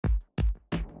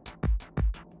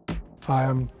Hi,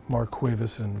 I'm Marc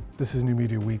Cuevas, and this is New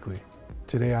Media Weekly.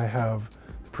 Today I have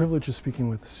the privilege of speaking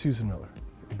with Susan Miller,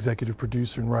 executive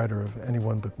producer and writer of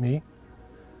Anyone But Me,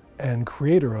 and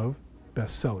creator of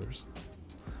Bestsellers.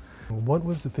 What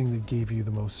was the thing that gave you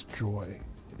the most joy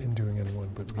in doing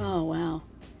Anyone But Me? Oh, wow.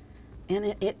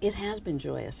 And it has been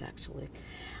joyous, actually.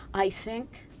 I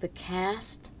think the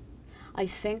cast, I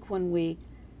think when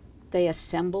they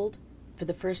assembled for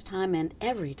the first time, and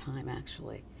every time,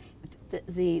 actually,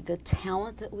 the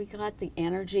talent that we got, the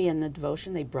energy and the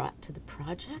devotion they brought to the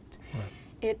project,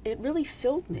 right. it really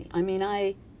filled me. I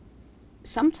mean,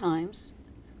 sometimes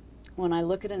when I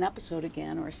look at an episode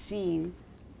again or a scene,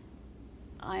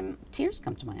 tears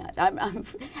come to my eyes.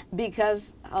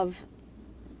 Because of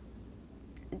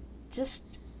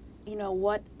just,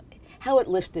 how it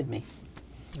lifted me,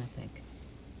 I think.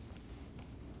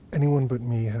 Anyone But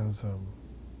Me has,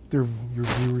 your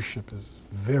viewership is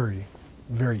very,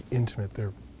 very intimate.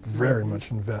 They're very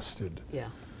much invested. Yeah.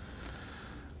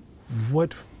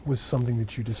 What was something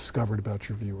that you discovered about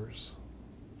your viewers?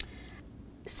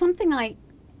 Something I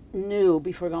knew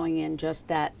before going in, just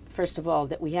that, first of all,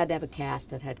 that we had to have a cast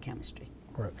that had chemistry.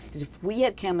 Right. Because if we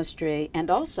had chemistry, and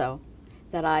also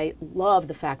that I love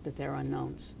the fact that they're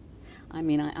unknowns. I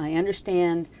mean, I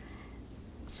understand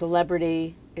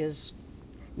celebrity is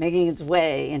making its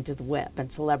way into the web, and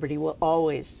celebrity will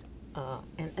always,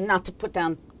 and not to put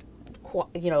down,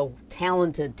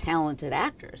 talented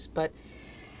actors, but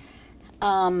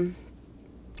I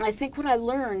think what I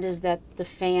learned is that the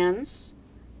fans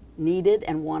needed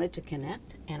and wanted to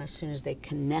connect, and as soon as they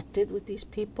connected with these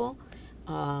people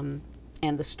and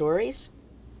the stories,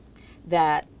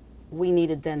 that we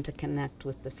needed then to connect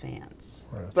with the fans,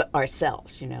 right. But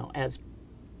ourselves, as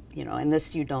and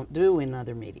this you don't do in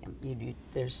other medium.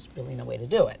 There's really no way to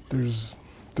do it. There's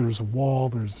a wall,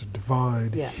 there's a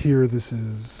divide. Yeah. Here, this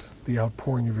is the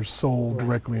outpouring of your soul Right.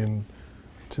 directly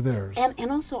into theirs.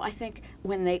 And also, I think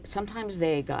sometimes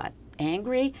they got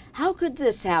angry. How could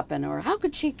this happen? Or how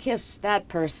could she kiss that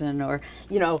person? Or,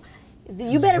 you better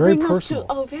very bring those personal. two.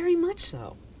 Oh, very much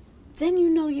so. Then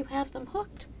you have them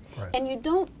hooked. Right. And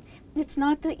it's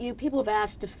not that people have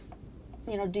asked if,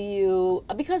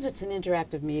 because it's an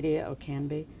interactive media, or can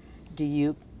be, do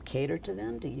you cater to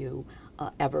them? Do you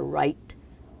ever write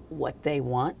what they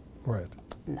want? Right.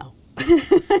 No.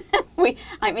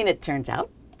 It turns out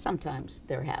sometimes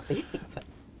they're happy.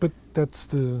 But that's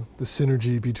the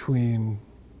synergy between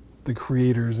the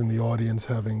creators and the audience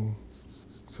having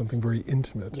something very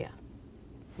intimate. Yeah.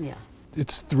 Yeah.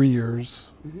 It's 3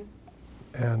 years,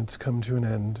 Mm-hmm. and it's come to an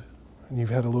end, and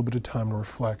you've had a little bit of time to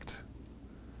reflect.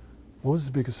 What was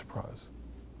the biggest surprise?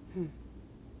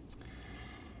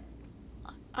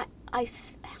 I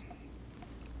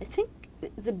think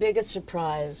the biggest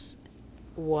surprise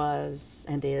was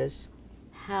and is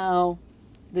how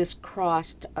this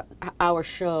crossed our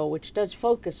show, which does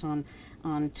focus on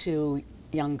two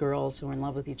young girls who are in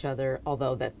love with each other,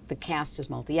 although the cast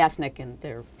is multi-ethnic and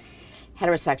they're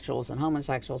heterosexuals and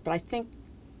homosexuals. But I think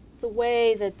the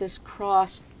way that this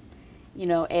crossed,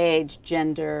 age,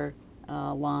 gender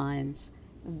lines,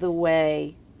 the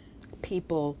way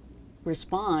people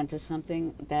respond to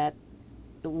something that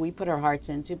we put our hearts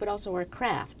into, but also our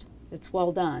craft. It's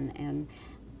well done. And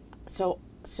so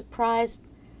surprised,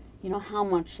 how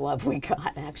much love we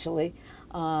got, actually.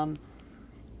 And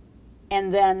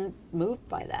then moved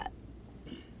by that.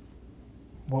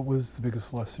 What was the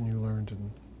biggest lesson you learned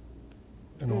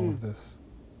in all of this?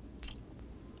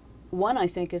 One, I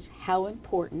think, is how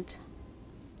important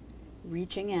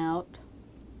reaching out,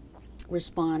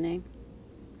 responding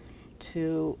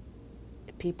to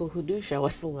people who do show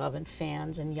us the love, and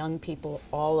fans and young people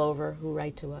all over who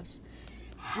write to us,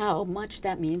 how much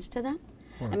that means to them.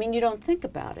 Right. I mean, you don't think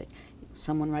about it.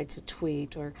 Someone writes a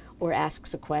tweet or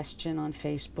asks a question on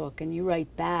Facebook, and you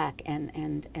write back,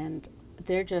 and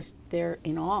they're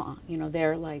in awe.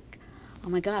 They're like, oh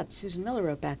my God, Susan Miller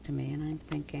wrote back to me, and I'm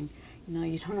thinking,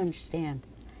 you don't understand.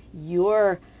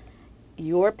 Your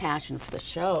passion for the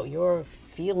show, your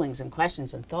feelings and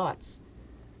questions and thoughts,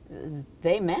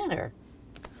 they matter.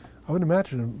 I would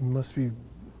imagine it must be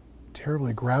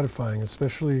terribly gratifying,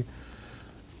 especially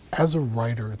as a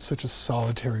writer. It's such a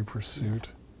solitary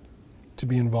pursuit to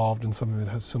be involved in something that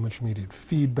has so much immediate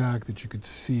feedback, that you could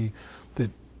see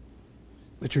that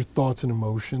your thoughts and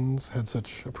emotions had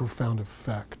such a profound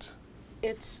effect.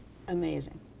 It's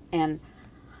amazing. And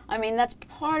that's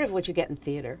part of what you get in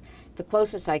theater. The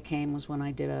closest I came was when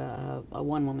I did a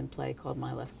one-woman play called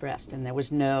My Left Breast, and there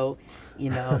was no,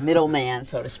 middleman,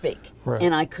 so to speak. Right.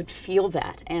 And I could feel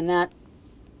that, and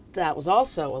that was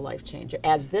also a life changer,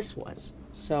 as this was.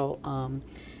 So,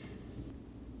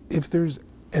 if there's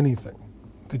anything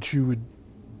that you would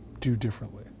do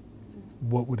differently,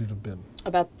 what would it have been?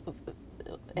 About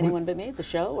anyone but me, the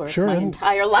show, or Sure, my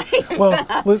entire life? Well,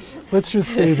 let's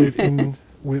just say that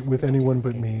with anyone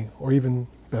but me, or even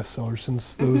bestseller,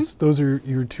 since those are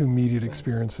your two immediate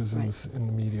experiences in in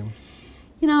the medium.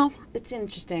 You know, it's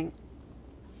interesting.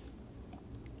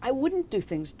 I wouldn't do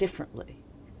things differently,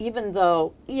 even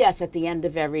though, yes, at the end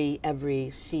of every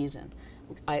season,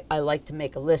 I like to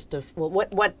make a list of, well,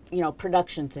 what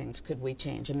production things could we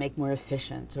change and make more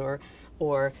efficient, or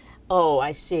oh,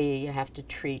 I see you have to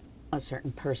treat a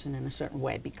certain person in a certain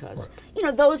way because,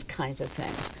 those kinds of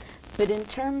things. But in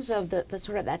terms of the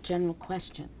sort of that general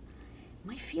question,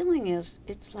 my feeling is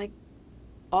it's like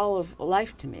all of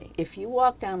life to me. If you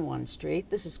walk down one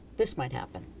street, this might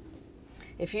happen.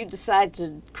 If you decide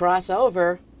to cross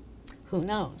over, who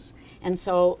knows? And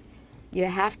so you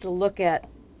have to look at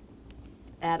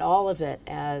all of it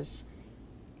as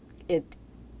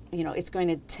it's going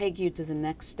to take you to the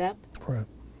next step, Right.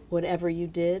 whatever you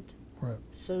did. Right.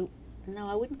 So no,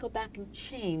 I wouldn't go back and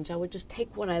change. I would just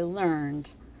take what I learned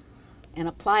and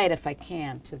apply it if I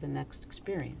can to the next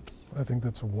experience. I think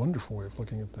that's a wonderful way of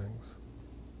looking at things.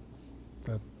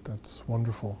 That's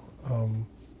wonderful.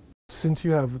 Since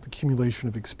you have the accumulation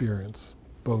of experience,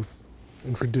 both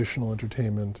in traditional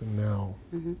entertainment and now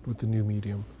with the new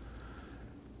medium,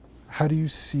 how do you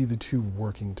see the two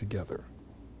working together?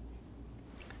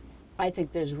 I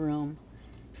think there's room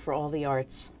for all the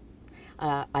arts.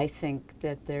 I think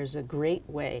that there's a great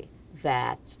way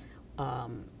that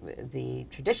the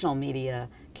traditional media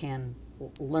can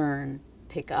learn,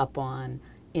 pick up on,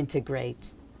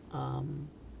 integrate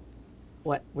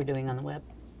what we're doing on the web.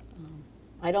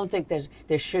 I don't think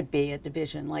there should be a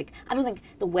division. Like, I don't think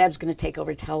the web's going to take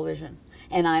over television,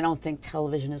 and I don't think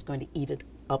television is going to eat it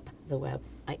up the web.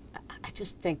 I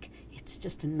just think it's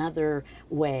just another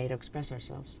way to express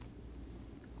ourselves.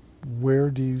 Where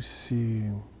do you see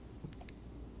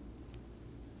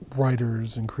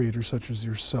writers and creators such as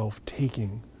yourself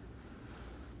taking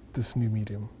this new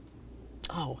medium?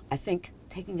 Oh, I think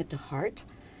taking it to heart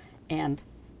and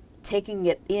taking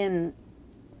it in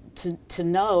to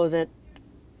know that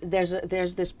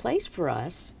there's this place for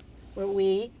us where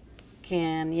we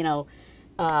can,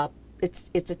 it's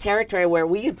a territory where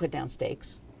we can put down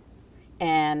stakes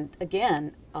and,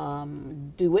 again,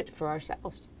 do it for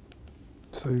ourselves.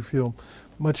 So you feel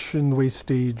much in the way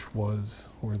stage was,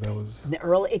 where that was...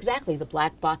 Exactly, the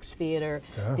black box theater,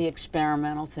 the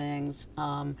experimental things.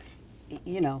 I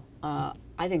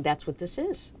think that's what this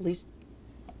is, at least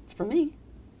for me.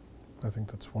 I think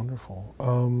that's wonderful.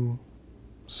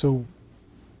 So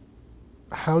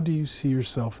how do you see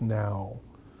yourself now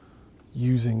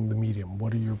using the medium?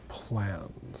 What are your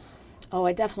plans? Oh,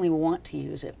 I definitely want to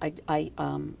use it. I'd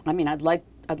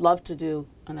love to do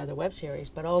another web series,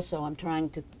 but also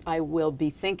I will be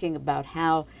thinking about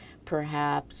how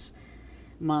perhaps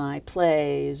my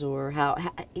plays or how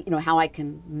I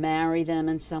can marry them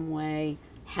in some way,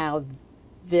 how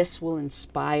this will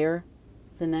inspire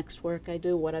the next work I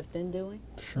do, what I've been doing.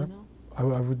 Sure.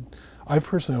 I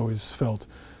personally always felt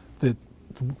that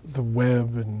the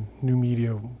web and new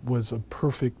media was a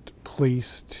perfect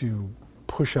place to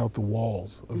push out the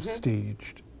walls of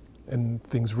staged and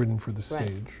things written for the stage.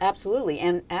 Right. Absolutely.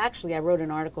 And actually, I wrote an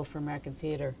article for American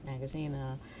Theater magazine,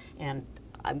 and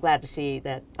I'm glad to see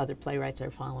that other playwrights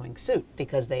are following suit,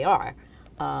 because they are,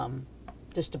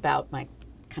 just about my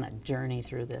kind of journey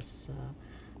through this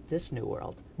new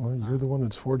world. Well, you're the one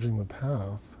that's forging the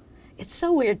path. It's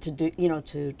so weird to do,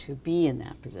 to be in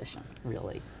that position,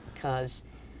 really, because,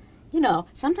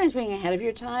 sometimes being ahead of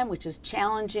your time, which is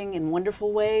challenging in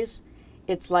wonderful ways,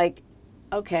 it's like,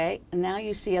 okay, and now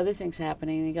you see other things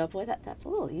happening, and you go, boy, that's a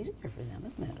little easier for them,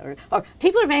 isn't it? Or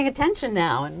people are paying attention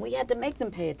now, and we had to make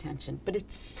them pay attention. But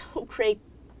it's so great,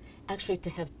 actually, to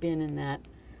have been in that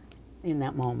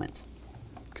moment.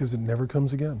 Because it never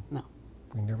comes again. No.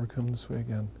 We never come this way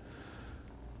again.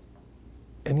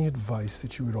 Any advice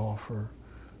that you would offer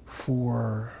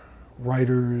for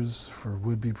writers, for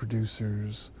would-be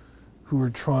producers who are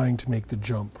trying to make the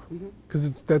jump?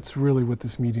 Because that's really what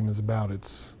this medium is about.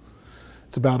 It's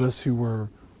about us who were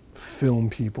film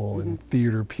people and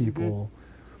theater people.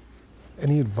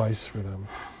 Any advice for them?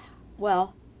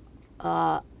 Well,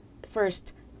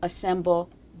 first, assemble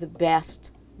the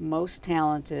best, most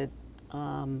talented,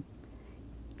 most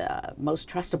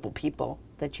trustable people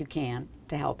that you can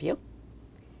to help you.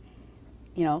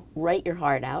 Write your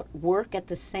heart out. Work at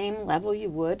the same level you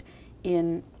would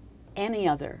in any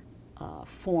other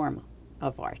form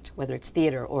of art, whether it's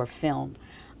theater or film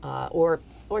or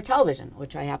television,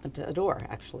 which I happen to adore,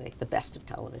 actually, the best of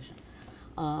television.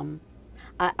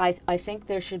 I think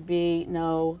there should be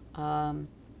no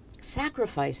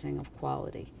sacrificing of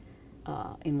quality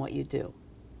in what you do.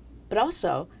 But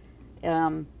also,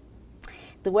 the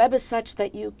web is such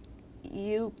that you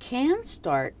can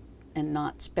start and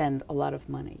not spend a lot of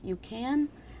money. You can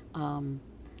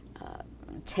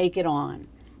take it on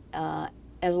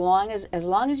as long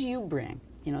as you bring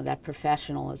that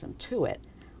professionalism to it.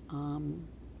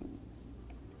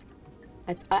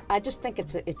 I just think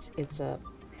it's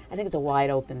a wide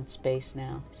open space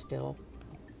now still.